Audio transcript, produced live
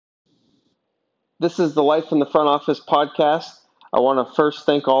This is the Life in the Front Office podcast. I want to first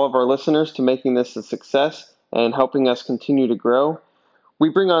thank all of our listeners to making this a success and helping us continue to grow. We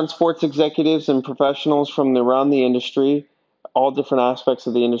bring on sports executives and professionals from around the industry, all different aspects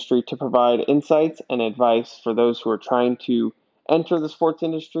of the industry, to provide insights and advice for those who are trying to enter the sports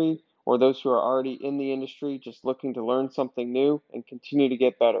industry or those who are already in the industry just looking to learn something new and continue to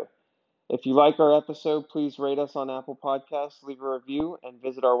get better. If you like our episode, please rate us on Apple Podcasts, leave a review, and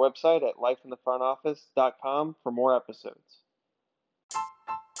visit our website at lifeinthefrontoffice.com for more episodes.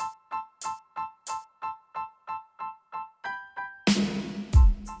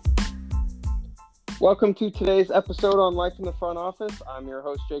 Welcome to today's episode on Life in the Front Office. I'm your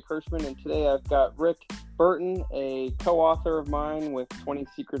host, Jay Kirschman, and today I've got Rick Burton, a co-author of mine with 20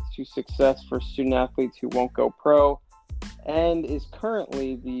 Secrets to Success for Student Athletes Who Won't Go Pro, and is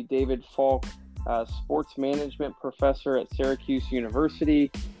currently the David Falk Sports Management Professor at Syracuse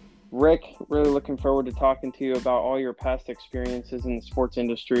University. Rick, really looking forward to talking to you about all your past experiences in the sports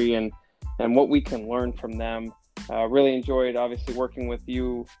industry and what we can learn from them. Really enjoyed, obviously, working with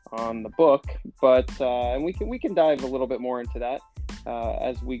you on the book, but and we can dive a little bit more into that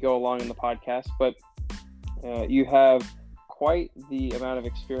as we go along in the podcast. But you have quite the amount of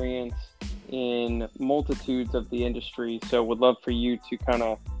experience in multitudes of the industry, so would love for you to kind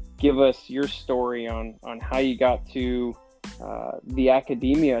of give us your story on how you got to the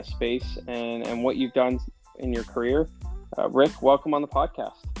academia space and what you've done in your career. Rick, welcome on the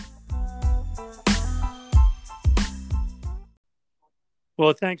podcast.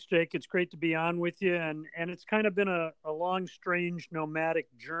 Well, thanks, Jake. It's great to be on with you. And it's kind of been a long, strange, nomadic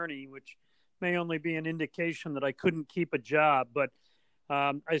journey, which may only be an indication that I couldn't keep a job. But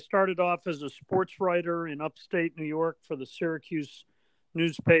I started off as a sports writer in upstate New York for the Syracuse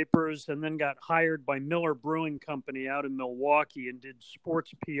newspapers, and then got hired by Miller Brewing Company out in Milwaukee and did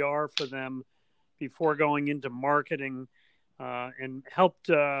sports PR for them before going into marketing, and helped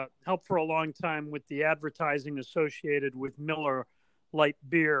for a long time with the advertising associated with Miller Light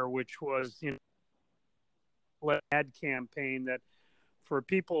Beer, which was an ad campaign that for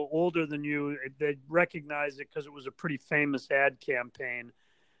people older than you, they'd recognize it because it was a pretty famous ad campaign.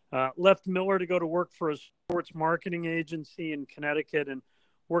 Left Miller to go to work for a sports marketing agency in Connecticut and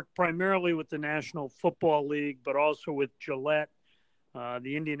worked primarily with the National Football League, but also with Gillette,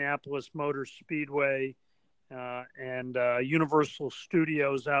 the Indianapolis Motor Speedway, and Universal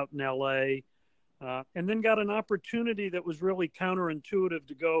Studios out in L.A., and then got an opportunity that was really counterintuitive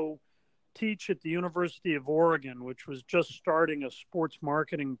to go teach at the University of Oregon, which was just starting a sports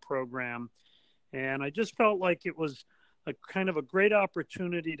marketing program. And I just felt like it was a kind of a great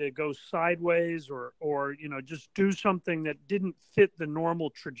opportunity to go sideways or just do something that didn't fit the normal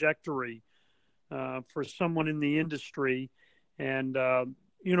trajectory for someone in the industry. And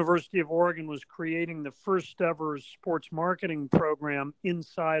University of Oregon was creating the first ever sports marketing program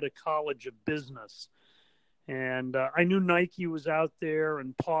inside a college of business. And I knew Nike was out there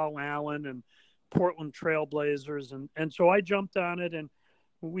and Paul Allen and Portland Trail Blazers. And so I jumped on it, and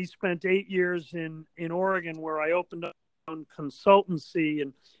we spent 8 years in Oregon, where I opened up my own consultancy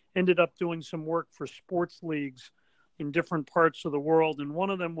and ended up doing some work for sports leagues in different parts of the world. And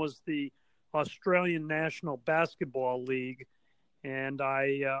one of them was the Australian National Basketball League. And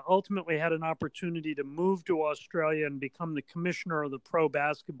I ultimately had an opportunity to move to Australia and become the commissioner of the Pro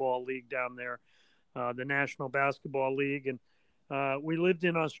Basketball League down there, the National Basketball League. And we lived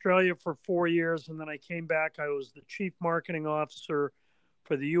in Australia for 4 years, and then I came back. I was the chief marketing officer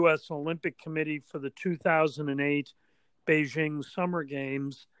for the U.S. Olympic Committee for the 2008 Beijing Summer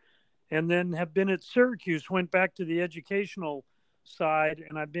Games, and then have been at Syracuse, went back to the educational side,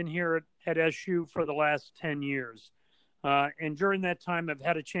 and I've been here at SU for the last 10 years. And during that time, I've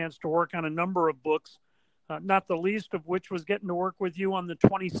had a chance to work on a number of books, not the least of which was getting to work with you on the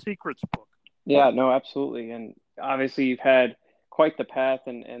 20 Secrets book. Yeah, no, absolutely. And obviously you've had quite the path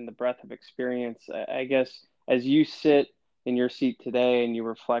and the breadth of experience. I guess as you sit in your seat today and you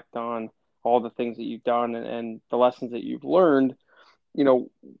reflect on all the things that you've done and the lessons that you've learned, in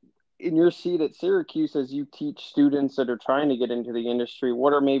your seat at Syracuse, as you teach students that are trying to get into the industry,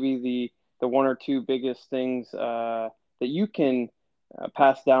 what are maybe the one or two biggest things that you can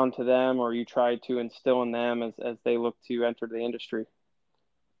pass down to them, or you try to instill in them as they look to enter the industry?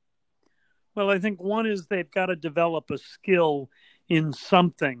 Well, I think one is they've got to develop a skill in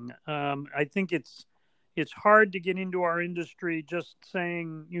something. I think it's hard to get into our industry just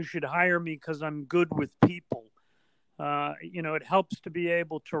saying you should hire me because I'm good with people. It helps to be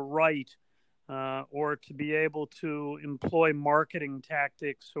able to write or to be able to employ marketing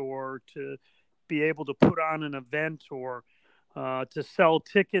tactics or to be able to put on an event or to sell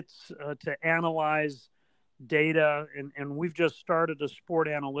tickets, to analyze data. And we've just started a sport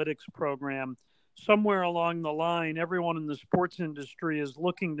analytics program. Somewhere along the line, everyone in the sports industry is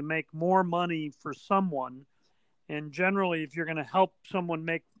looking to make more money for someone. And generally, if you're going to help someone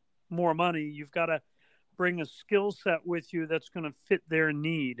make more money, you've got to bring a skill set with you that's going to fit their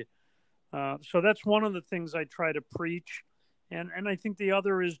need. So that's one of the things I try to preach. And I think the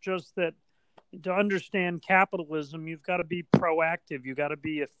other is just that to understand capitalism, you've got to be proactive. You've got to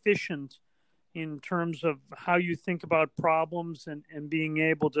be efficient in terms of how you think about problems and being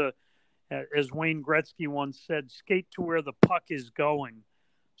able to, as Wayne Gretzky once said, skate to where the puck is going.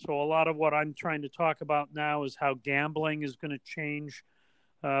 So a lot of what I'm trying to talk about now is how gambling is going to change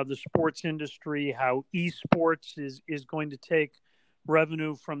the sports industry, how esports is going to take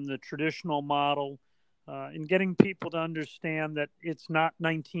revenue from the traditional model, and getting people to understand that it's not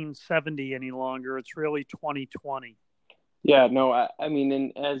 1970 any longer. It's really 2020. Yeah, no, I mean,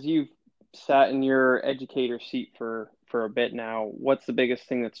 and as you've sat in your educator seat for a bit now, what's the biggest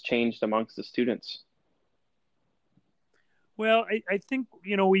thing that's changed amongst the students? Well, I think,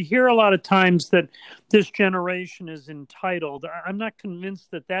 we hear a lot of times that this generation is entitled. I'm not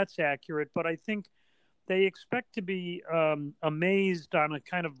convinced that that's accurate, but I think they expect to be amazed on a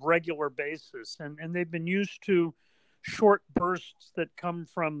kind of regular basis. And they've been used to short bursts that come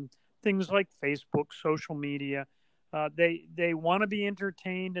from things like Facebook, social media. They want to be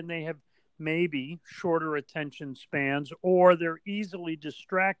entertained, and they have maybe shorter attention spans, or they're easily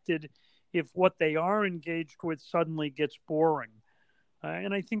distracted if what they are engaged with suddenly gets boring.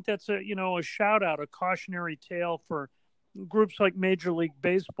 And I think that's a shout out, a cautionary tale for groups like Major League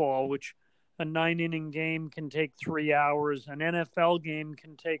Baseball, which a 9-inning game can take 3 hours, an NFL game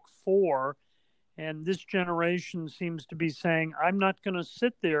can take 4. And this generation seems to be saying, I'm not going to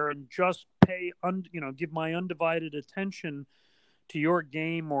sit there and just give my undivided attention to your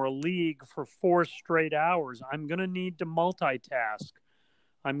game or league for 4 straight hours. I'm going to need to multitask.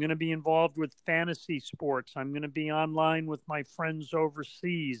 I'm going to be involved with fantasy sports. I'm going to be online with my friends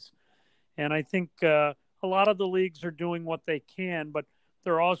overseas. And I think a lot of the leagues are doing what they can, but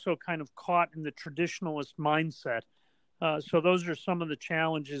they're also kind of caught in the traditionalist mindset. So those are some of the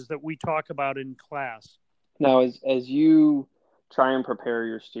challenges that we talk about in class. Now, as you try and prepare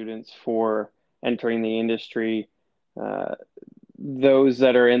your students for entering the industry, those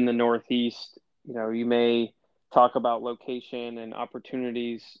that are in the Northeast, you may talk about location and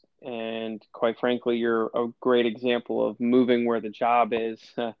opportunities. And quite frankly, you're a great example of moving where the job is,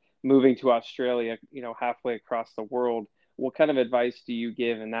 moving to Australia, halfway across the world. What kind of advice do you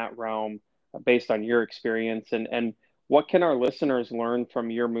give in that realm based on your experience? And what can our listeners learn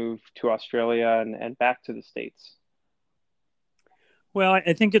from your move to Australia and back to the States? Well,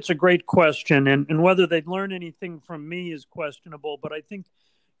 I think it's a great question. And whether they'd learn anything from me is questionable, but I think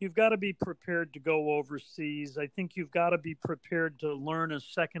you've got to be prepared to go overseas. I think you've got to be prepared to learn a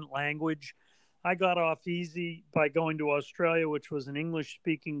second language. I got off easy by going to Australia, which was an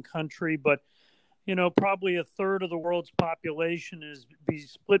English-speaking country, but probably a third of the world's population is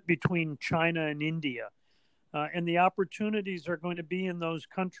split between China and India. And the opportunities are going to be in those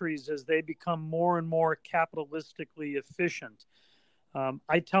countries as they become more and more capitalistically efficient.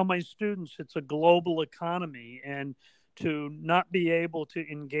 I tell my students it's a global economy, and to not be able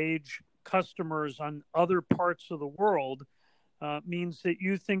to engage customers on other parts of the world means that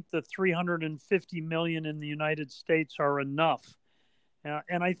you think the 350 million in the United States are enough.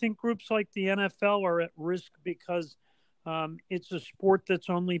 And I think groups like the NFL are at risk because it's a sport that's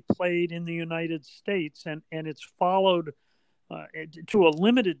only played in the United States, and it's followed to a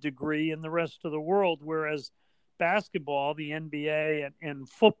limited degree in the rest of the world, whereas basketball, the NBA, and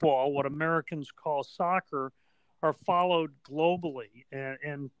football, what Americans call soccer, are followed globally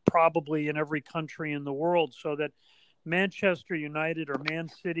and probably in every country in the world, so that Manchester United or Man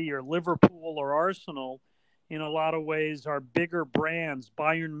City or Liverpool or Arsenal, in a lot of ways, are bigger brands.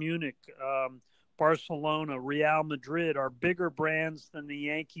 Bayern Munich, Barcelona, Real Madrid are bigger brands than the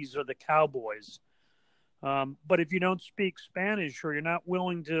Yankees or the Cowboys. But if you don't speak Spanish, or you're not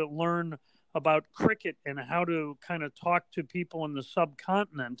willing to learn about cricket and how to kind of talk to people in the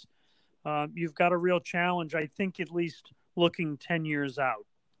subcontinent, you've got a real challenge, I think, at least looking 10 years out.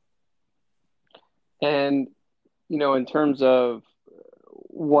 And, in terms of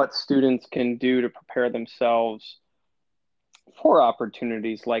what students can do to prepare themselves for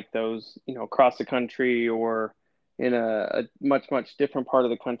opportunities like those, across the country or in a much, much different part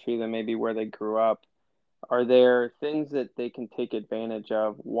of the country than maybe where they grew up, are there things that they can take advantage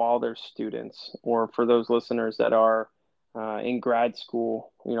of while they're students, or for those listeners that are in grad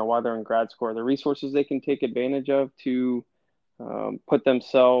school, while they're in grad school, are there resources they can take advantage of to put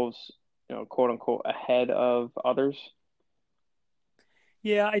themselves, quote unquote, ahead of others?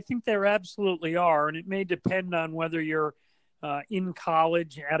 Yeah, I think there absolutely are. And it may depend on whether you're in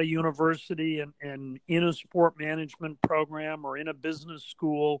college, at a university, and in a sport management program or in a business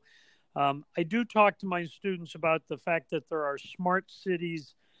school. I do talk to my students about the fact that there are smart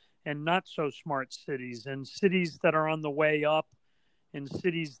cities and not so smart cities, and cities that are on the way up and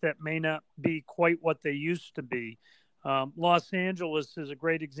cities that may not be quite what they used to be. Los Angeles is a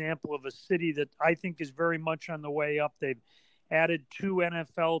great example of a city that I think is very much on the way up. They've added 2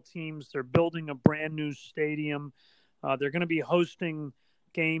 NFL teams. They're building a brand new stadium. They're going to be hosting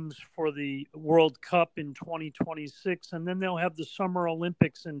games for the World Cup in 2026, and then they'll have the Summer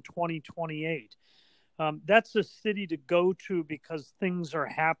Olympics in 2028. That's a city to go to because things are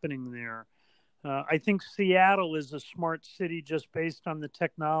happening there. I think Seattle is a smart city just based on the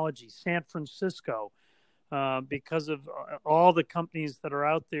technology. San Francisco, because of all the companies that are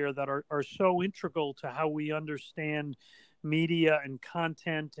out there that are so integral to how we understand media and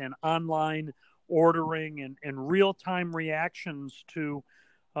content and online ordering and real-time reactions to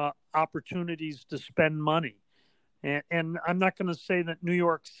opportunities to spend money. And I'm not going to say that New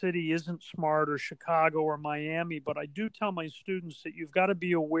York City isn't smart, or Chicago or Miami, but I do tell my students that you've got to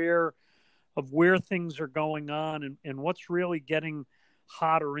be aware of where things are going on and what's really getting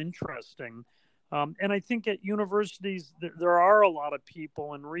hot or interesting. And I think at universities, there are a lot of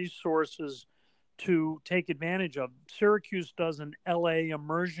people and resources to take advantage of. Syracuse does an LA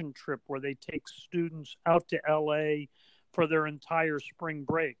immersion trip where they take students out to LA for their entire spring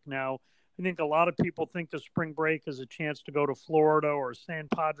break. Now, I think a lot of people think of spring break as a chance to go to Florida or San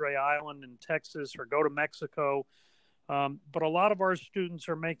Padre Island in Texas or go to Mexico. But a lot of our students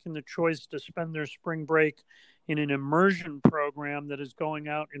are making the choice to spend their spring break in an immersion program that is going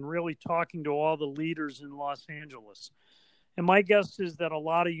out and really talking to all the leaders in Los Angeles. And my guess is that a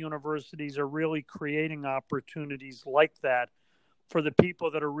lot of universities are really creating opportunities like that for the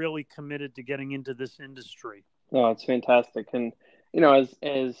people that are really committed to getting into this industry. No, it's fantastic. And,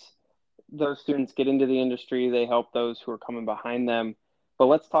 as those students get into the industry, they help those who are coming behind them. But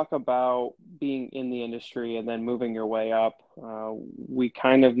let's talk about being in the industry and then moving your way up. We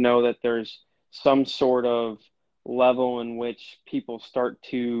kind of know that there's some sort of level in which people start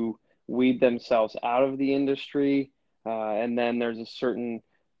to weed themselves out of the industry. And then there's a certain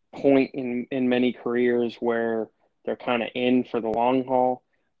point in many careers where they're kind of in for the long haul.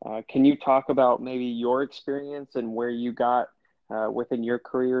 Can you talk about maybe your experience and where you got within your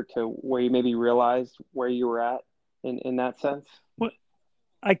career to where you maybe realized where you were at in that sense? Well,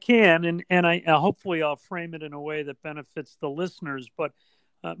 I can, and I hopefully I'll frame it in a way that benefits the listeners. But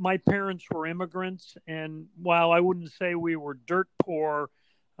my parents were immigrants, and while I wouldn't say we were dirt poor,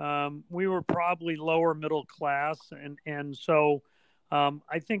 we were probably lower middle class, and so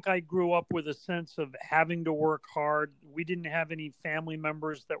I think I grew up with a sense of having to work hard. We didn't have any family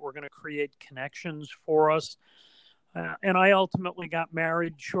members that were going to create connections for us, and I ultimately got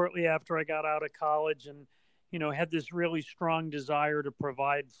married shortly after I got out of college, and had this really strong desire to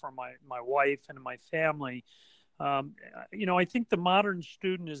provide for my wife and my family. I think the modern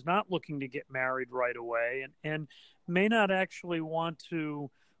student is not looking to get married right away and may not actually want to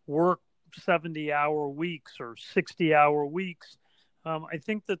work 70-hour weeks or 60-hour weeks. I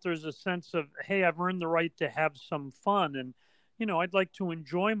think that there's a sense of, hey, I've earned the right to have some fun, and I'd like to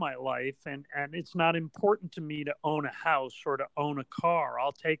enjoy my life, and it's not important to me to own a house or to own a car.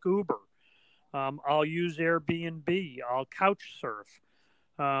 I'll take Uber. I'll use Airbnb. I'll couch surf.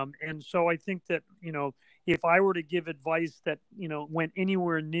 And so I think that, if I were to give advice that, went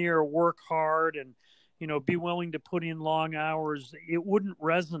anywhere near work hard and, be willing to put in long hours, it wouldn't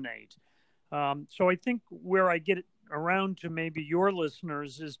resonate. So I think where I get around to maybe your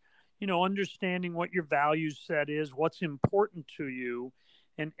listeners is, understanding what your value set is, what's important to you,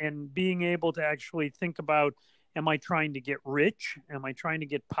 and being able to actually think about, am I trying to get rich? Am I trying to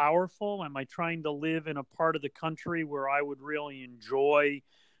get powerful? Am I trying to live in a part of the country where I would really enjoy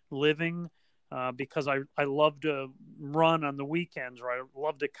living? Because I love to run on the weekends, or I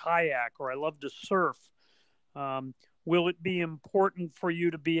love to kayak, or I love to surf. Will it be important for you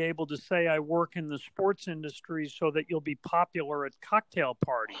to be able to say, I work in the sports industry, so that you'll be popular at cocktail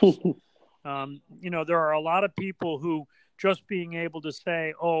parties? There are a lot of people who just being able to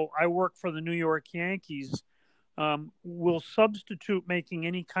say, oh, I work for the New York Yankees, will substitute making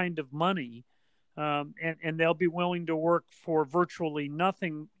any kind of money, and they'll be willing to work for virtually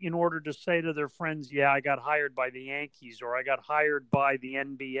nothing in order to say to their friends, yeah, I got hired by the Yankees, or I got hired by the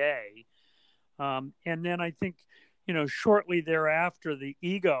NBA. And then I think, shortly thereafter, the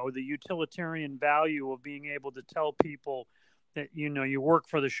ego, the utilitarian value of being able to tell people that, you work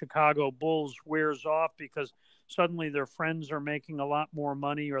for the Chicago Bulls wears off because suddenly their friends are making a lot more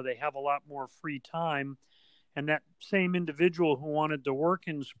money or they have a lot more free time. And that same individual who wanted to work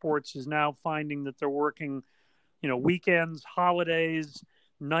in sports is now finding that they're working, weekends, holidays,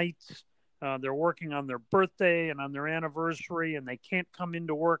 nights. They're working on their birthday and on their anniversary, and they can't come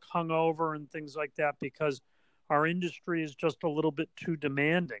into work hungover and things like that because our industry is just a little bit too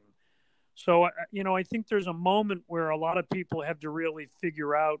demanding. So, I think there's a moment where a lot of people have to really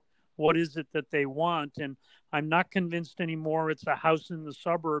figure out what is it that they want. And I'm not convinced anymore it's a house in the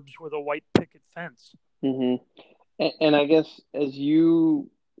suburbs with a white picket fence. Mm-hmm. And I guess as you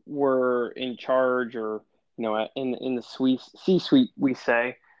were in charge, or in the C-suite, we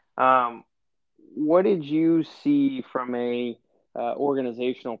say, um, what did you see from a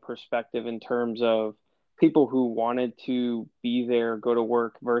organizational perspective in terms of people who wanted to be there, go to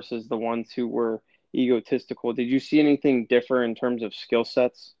work, versus the ones who were egotistical? Did you see anything different in terms of skill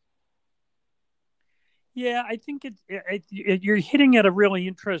sets? Yeah, I think you're hitting at a really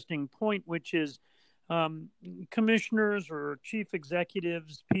interesting point, which is commissioners or chief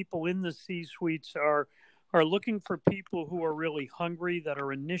executives, people in the C-suites are looking for people who are really hungry, that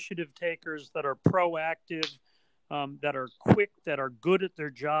are initiative takers, that are proactive, that are quick, that are good at their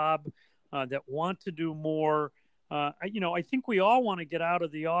job, that want to do more. I think we all want to get out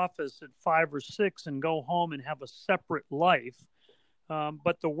of the office at 5 or 6 and go home and have a separate life.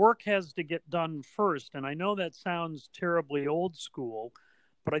 But the work has to get done first. And I know that sounds terribly old school,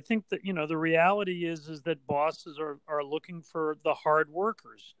 but I think that, the reality is that bosses are looking for the hard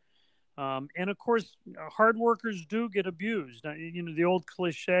workers. And of course, hard workers do get abused. The old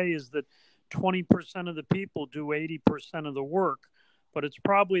cliche is that 20% of the people do 80% of the work, but it's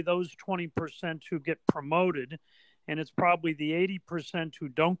probably those 20% who get promoted. And it's probably the 80% who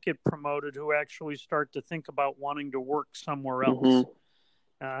don't get promoted who actually start to think about wanting to work somewhere else.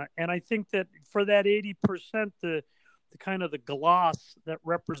 Mm-hmm. And I think that for that 80%, the kind of the gloss that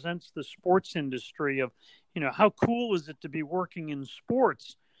represents the sports industry of, how cool is it to be working in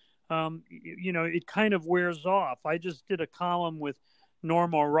sports? It kind of wears off. I just did a column with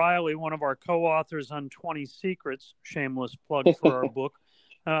Norma O'Reilly, one of our co-authors on 20 Secrets, shameless plug for our book.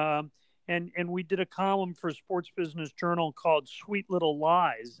 And we did a column for Sports Business Journal called Sweet Little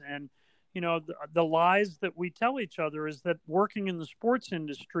Lies. And, the lies that we tell each other is that working in the sports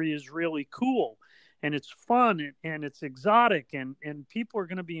industry is really cool and it's fun and it's exotic and people are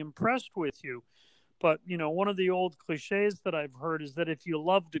going to be impressed with you. But, one of the old cliches that I've heard is that if you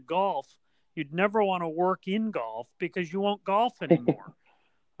love to golf, you'd never want to work in golf because you won't golf anymore.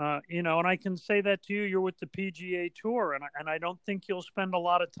 And I can say that to you, you're with the PGA Tour, and I don't think you'll spend a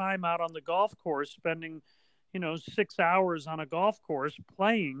lot of time out on the golf course spending, 6 hours on a golf course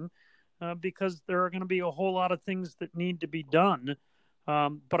playing because there are going to be a whole lot of things that need to be done.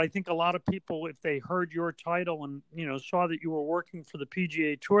 But I think a lot of people, if they heard your title and, saw that you were working for the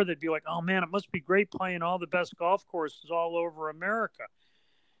PGA Tour, they'd be like, oh, man, it must be great playing all the best golf courses all over America.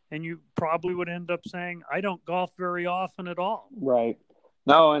 And you probably would end up saying, I don't golf very often at all. Right.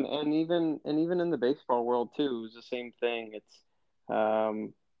 No, and even in the baseball world too, it was the same thing. It's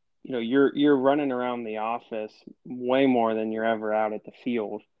you're running around the office way more than you're ever out at the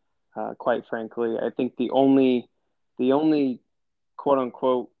field. Quite frankly, I think the only quote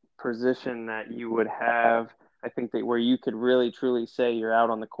unquote position that you would have, I think that where you could really truly say you're out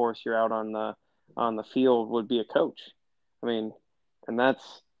on the course, you're out on the field, would be a coach. I mean, and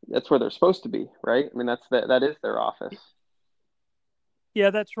that's where they're supposed to be, right? I mean, that is their office. Yeah,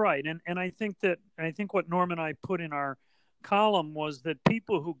 that's right. And I think what Norm and I put in our column was that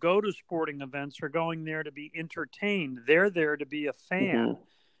people who go to sporting events are going there to be entertained. They're there to be a fan. Mm-hmm.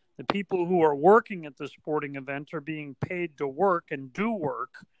 The people who are working at the sporting event are being paid to work and do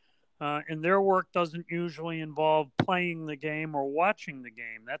work. And their work doesn't usually involve playing the game or watching the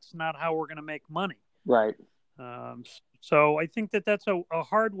game. That's not how we're going to make money. Right. So I think that's a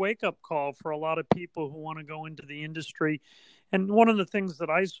hard wake-up call for a lot of people who want to go into the industry. And one of the things that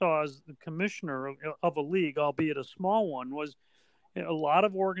I saw as the commissioner of a league, albeit a small one, was a lot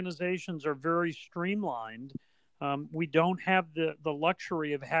of organizations are very streamlined. We don't have the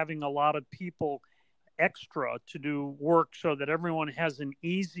luxury of having a lot of people extra to do work so that everyone has an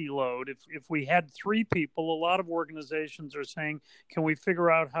easy load. If we had 3 people, a lot of organizations are saying, can we figure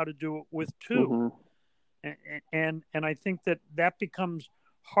out how to do it with 2? Mm-hmm. And I think that becomes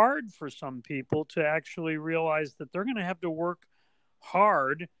hard for some people to actually realize that they're going to have to work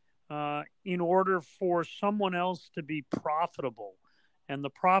hard in order for someone else to be profitable. And the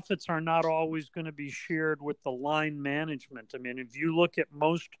profits are not always going to be shared with the line management. I mean, if you look at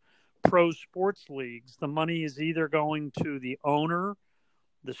most pro sports leagues, the money is either going to the owner,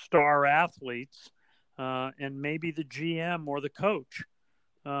 the star athletes, and maybe the GM or the coach.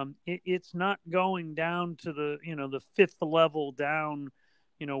 It's not going down to the fifth level down,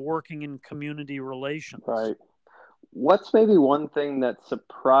 working in community relations. Right. What's maybe one thing that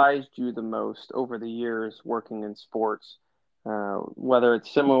surprised you the most over the years working in sports, whether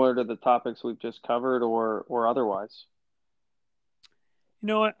it's similar to the topics we've just covered or otherwise?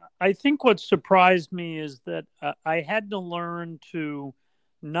 I think what surprised me is that I had to learn to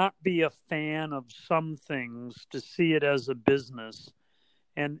not be a fan of some things to see it as a business,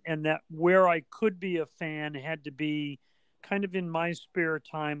 and that where I could be a fan had to be kind of in my spare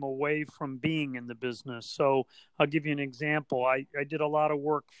time away from being in the business. So I'll give you an example. I did a lot of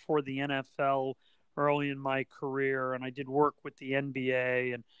work for the NFL early in my career, and I did work with the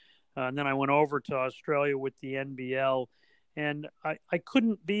NBA, and then I went over to Australia with the NBL. And I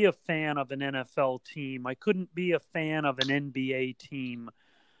couldn't be a fan of an NFL team. I couldn't be a fan of an NBA team.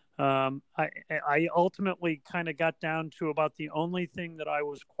 I ultimately kind of got down to about the only thing that I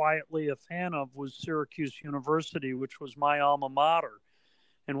was quietly a fan of was Syracuse University, which was my alma mater.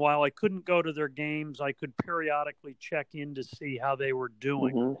 And while I couldn't go to their games, I could periodically check in to see how they were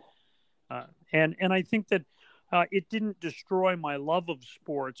doing. Mm-hmm. And I think that it didn't destroy my love of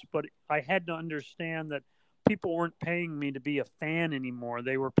sports, but I had to understand that people weren't paying me to be a fan anymore.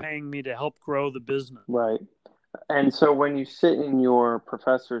 They were paying me to help grow the business. Right. And so when you sit in your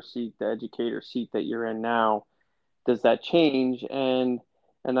professor seat, the educator seat that you're in now, does that change? And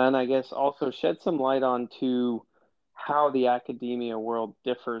then I guess also shed some light on to how the academia world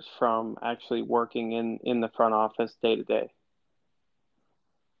differs from actually working in the front office day to day.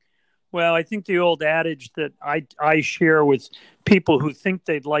 Well, I think the old adage that I share with people who think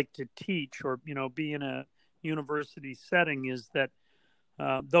they'd like to teach or, be in a university setting is that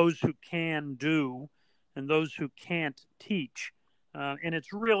those who can do and those who can't teach. And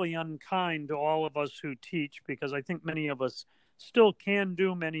it's really unkind to all of us who teach because I think many of us still can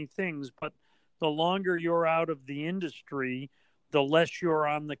do many things, but the longer you're out of the industry, the less you're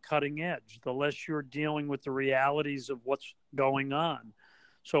on the cutting edge, the less you're dealing with the realities of what's going on.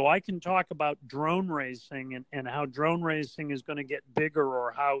 So I can talk about drone racing and how drone racing is going to get bigger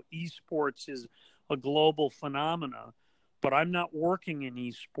or how esports is a global phenomena, but I'm not working in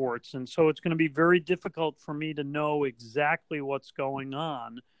esports. And so it's going to be very difficult for me to know exactly what's going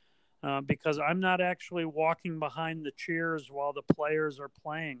on because I'm not actually walking behind the chairs while the players are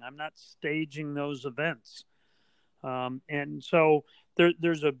playing. I'm not staging those events. And so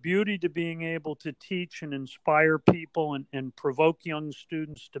there's a beauty to being able to teach and inspire people and provoke young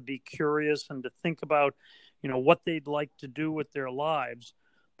students to be curious and to think about, what they'd like to do with their lives.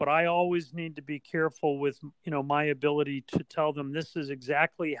 But I always need to be careful with, my ability to tell them this is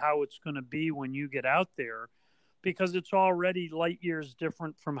exactly how it's going to be when you get out there, because it's already light years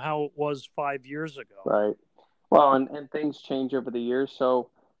different from how it was 5 years ago. Right. Well, and things change over the years.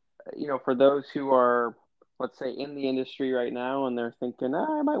 So, for those who are, let's say, in the industry right now and they're thinking,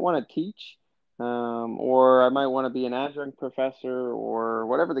 I might want to teach, or I might want to be an adjunct professor or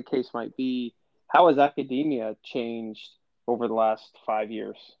whatever the case might be, how has academia changed over the last 5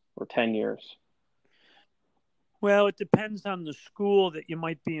 years or 10 years? Well, it depends on the school that you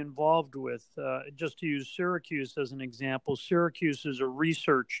might be involved with. Just to use Syracuse as an example, Syracuse is a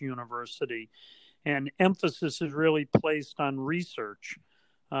research university, and emphasis is really placed on research.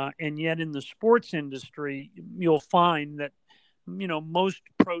 And yet in the sports industry, you'll find that, most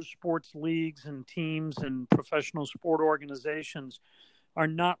pro sports leagues and teams and professional sport organizations are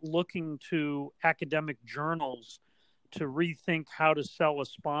not looking to academic journals to rethink how to sell a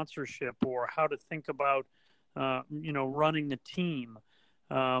sponsorship or how to think about, running a team.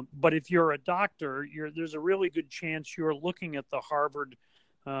 But if you're a doctor, there's a really good chance you're looking at the Harvard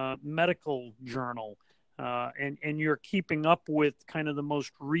Medical Journal, and you're keeping up with kind of the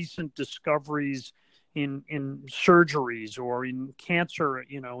most recent discoveries in surgeries or in cancer,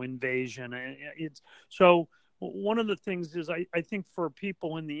 invasion. It's so. One of the things is I think for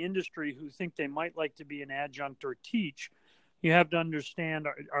people in the industry who think they might like to be an adjunct or teach, you have to understand,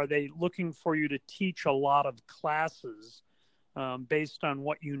 are they looking for you to teach a lot of classes based on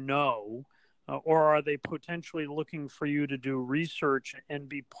what you know, or are they potentially looking for you to do research and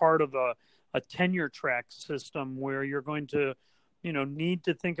be part of a tenure track system where you're going to, need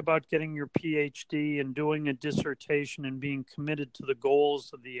to think about getting your PhD and doing a dissertation and being committed to the goals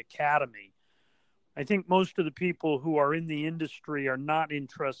of the academy? I think most of the people who are in the industry are not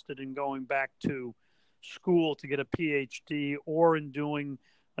interested in going back to school to get a PhD or in doing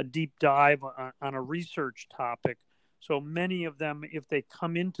a deep dive on a research topic. So many of them, if they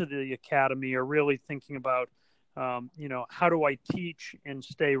come into the academy, are really thinking about, how do I teach and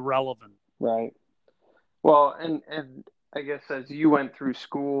stay relevant? Right. Well, and I guess as you went through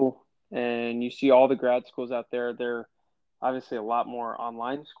school and you see all the grad schools out there, there are obviously a lot more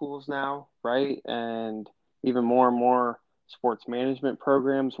online schools now, right? And even more and more sports management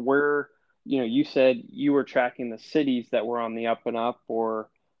programs where, you said you were tracking the cities that were on the up and up or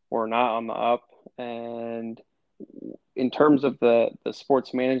not on the up. And in terms of the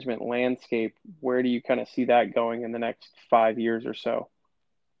sports management landscape, where do you kind of see that going in the next 5 years or so?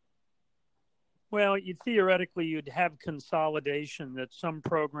 Well, theoretically, you'd have consolidation that some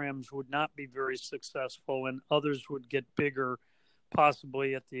programs would not be very successful and others would get bigger,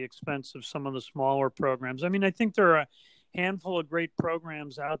 possibly at the expense of some of the smaller programs. I mean, I think there are a handful of great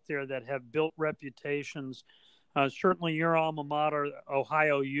programs out there that have built reputations. Certainly, your alma mater,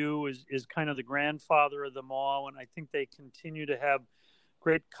 Ohio U, is kind of the grandfather of them all, and I think they continue to have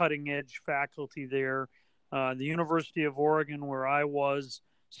great cutting edge faculty there. The University of Oregon, where I was,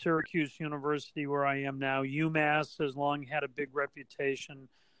 Syracuse University, where I am now, UMass has long had a big reputation.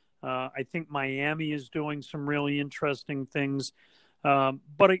 I think Miami is doing some really interesting things.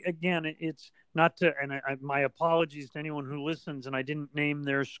 But again, it's not to, and my apologies to anyone who listens, and I didn't name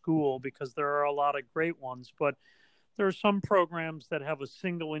their school because there are a lot of great ones, but there are some programs that have a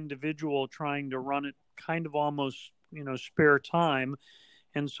single individual trying to run it kind of almost, spare time.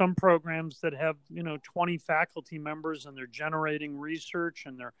 And some programs that have, 20 faculty members and they're generating research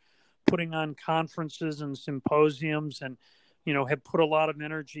and they're putting on conferences and symposiums and, have put a lot of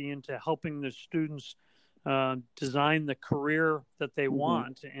energy into helping the students design the career that they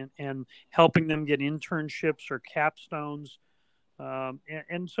want and helping them get internships or capstones.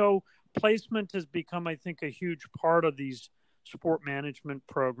 And so placement has become, I think, a huge part of these sport management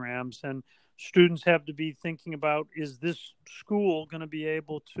programs. And students have to be thinking about, is this school going to be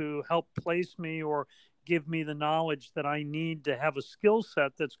able to help place me or give me the knowledge that I need to have a skill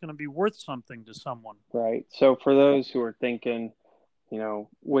set that's going to be worth something to someone? Right. So for those who are thinking,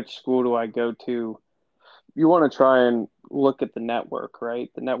 which school do I go to? You want to try and look at the network, right?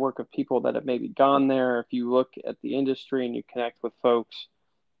 The network of people that have maybe gone there. If you look at the industry and you connect with folks,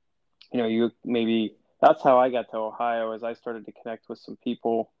 you maybe that's how I got to Ohio, as I started to connect with some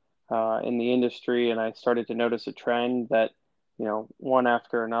people in the industry, and I started to notice a trend that, one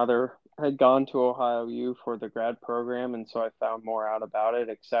after another had gone to Ohio U for the grad program, and so I found more out about it,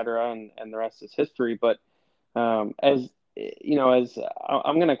 et cetera, and the rest is history. But as as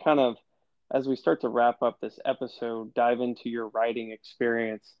I'm going to kind of, as we start to wrap up this episode, dive into your writing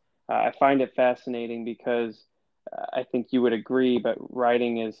experience. I find it fascinating because I think you would agree, but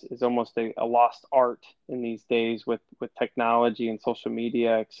writing is almost a lost art in these days with technology and social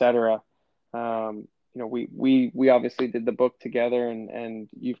media, et cetera. We obviously did the book together, and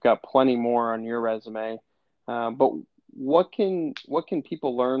you've got plenty more on your resume. But what can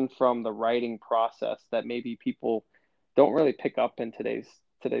people learn from the writing process that maybe people don't really pick up in today's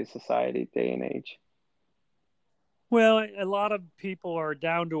society, day and age? Well, a lot of people are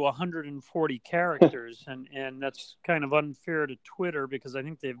down to 140 characters, and that's kind of unfair to Twitter because I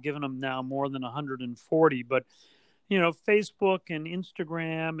think they've given them now more than 140. But, Facebook and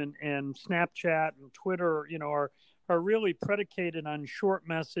Instagram and Snapchat and Twitter, are really predicated on short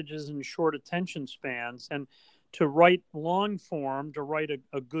messages and short attention spans. And to write long form, to write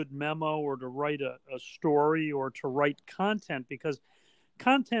a good memo or to write a story or to write content, because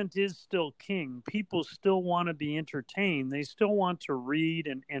content is still king. People still want to be entertained. They still want to read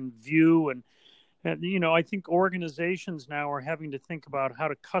and view. And I think organizations now are having to think about how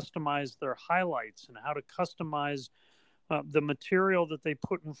to customize their highlights and how to customize the material that they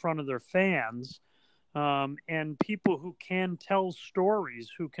put in front of their fans. And people who can tell stories,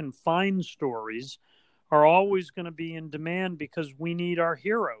 who can find stories, are always going to be in demand because we need our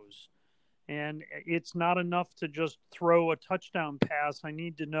heroes. And it's not enough to just throw a touchdown pass. I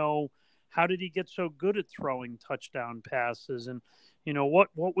need to know, how did he get so good at throwing touchdown passes? And,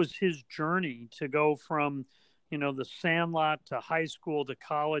 what was his journey to go from, the sandlot to high school to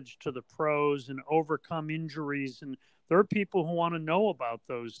college to the pros and overcome injuries. And there are people who want to know about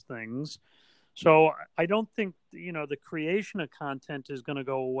those things. So I don't think, the creation of content is going to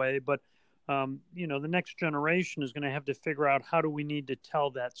go away, but, the next generation is going to have to figure out, how do we need to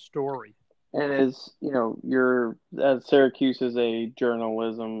tell that story? And as you're as Syracuse is a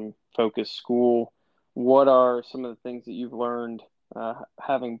journalism focused school, what are some of the things that you've learned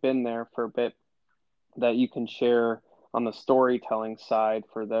having been there for a bit that you can share on the storytelling side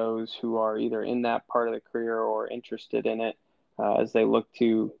for those who are either in that part of the career or interested in it as they look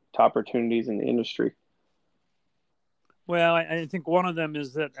to opportunities in the industry? Well, I think one of them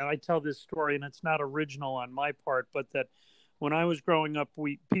is that, and I tell this story, and it's not original on my part, but that when I was growing up,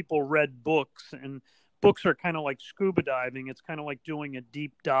 people read books, and books are kind of like scuba diving. It's kind of like doing a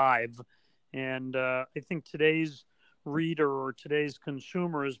deep dive, and I think today's reader or today's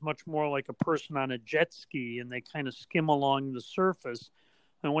consumer is much more like a person on a jet ski, and they kind of skim along the surface.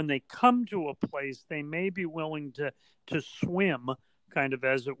 And when they come to a place, they may be willing to swim, kind of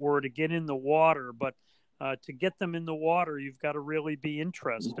as it were, to get in the water, but to get them in the water, you've got to really be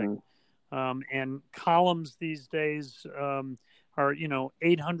interesting. And columns these days are,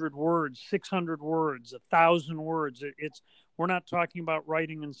 800 words, 600 words, 1,000 words. We're not talking about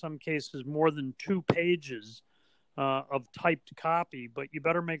writing in some cases more than 2 pages of typed copy, but you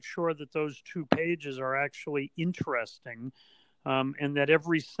better make sure that those 2 pages are actually interesting, and that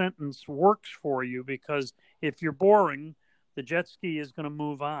every sentence works for you, because if you're boring, the jet ski is going to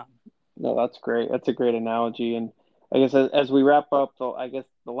move on. No, that's great. That's a great analogy. And I guess as we wrap up, though, I guess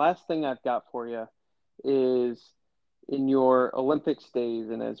the last thing I've got for you is in your Olympics days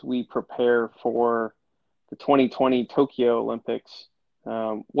and as we prepare for the 2020 Tokyo Olympics,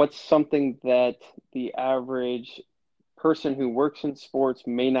 what's something that the average person who works in sports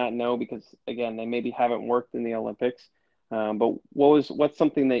may not know because, again, they maybe haven't worked in the Olympics? But what's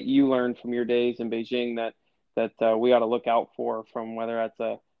something that you learned from your days in Beijing that we ought to look out for, from whether that's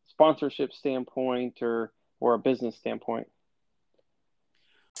a sponsorship standpoint or a business standpoint?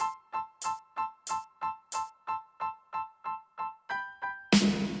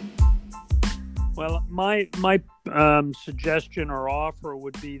 Well, my suggestion or offer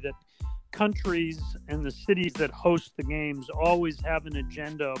would be that countries and the cities that host the games always have an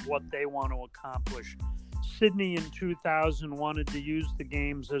agenda of what they want to accomplish. Sydney in 2000 wanted to use the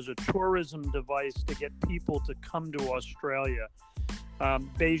games as a tourism device to get people to come to Australia.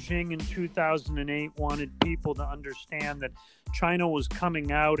 Beijing in 2008 wanted people to understand that China was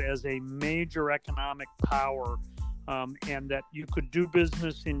coming out as a major economic power, and that you could do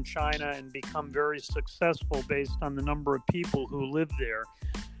business in China and become very successful based on the number of people who live there.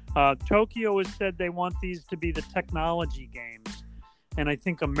 Tokyo has said they want these to be the technology games. And I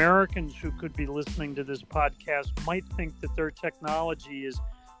think Americans who could be listening to this podcast might think that their technology is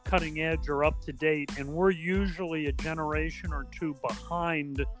cutting edge or up to date. And we're usually a generation or two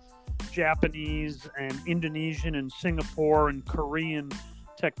behind Japanese and Indonesian and Singapore and Korean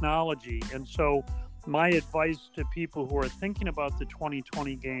technology. And so my advice to people who are thinking about the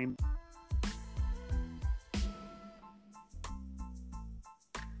 2020 game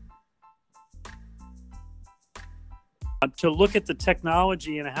to look at the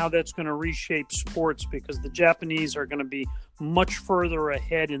technology and how that's going to reshape sports, because the Japanese are going to be much further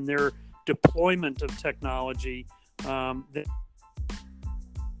ahead in their deployment of technology than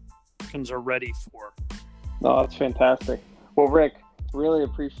Americans are ready for. No, that's fantastic. Well, Rick, really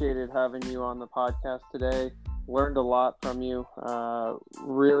appreciated having you on the podcast today. Learned a lot from you.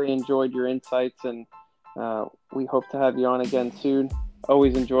 Really enjoyed your insights, and we hope to have you on again soon.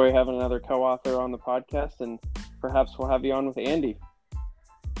 Always enjoy having another co-author on the podcast, and perhaps we'll have you on with Andy.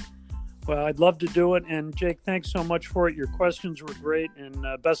 Well, I'd love to do it. And Jake, thanks so much for it. Your questions were great, and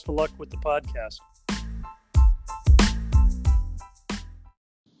best of luck with the podcast.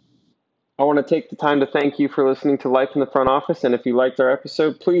 I want to take the time to thank you for listening to Life in the Front Office. And if you liked our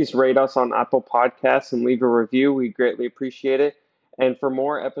episode, please rate us on Apple Podcasts and leave a review. We greatly appreciate it. And for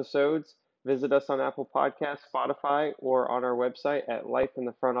more episodes, visit us on Apple Podcasts, Spotify, or on our website at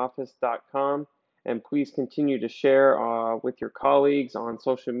lifeinthefrontoffice.com. And please continue to share with your colleagues on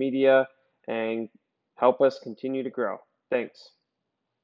social media and help us continue to grow. Thanks.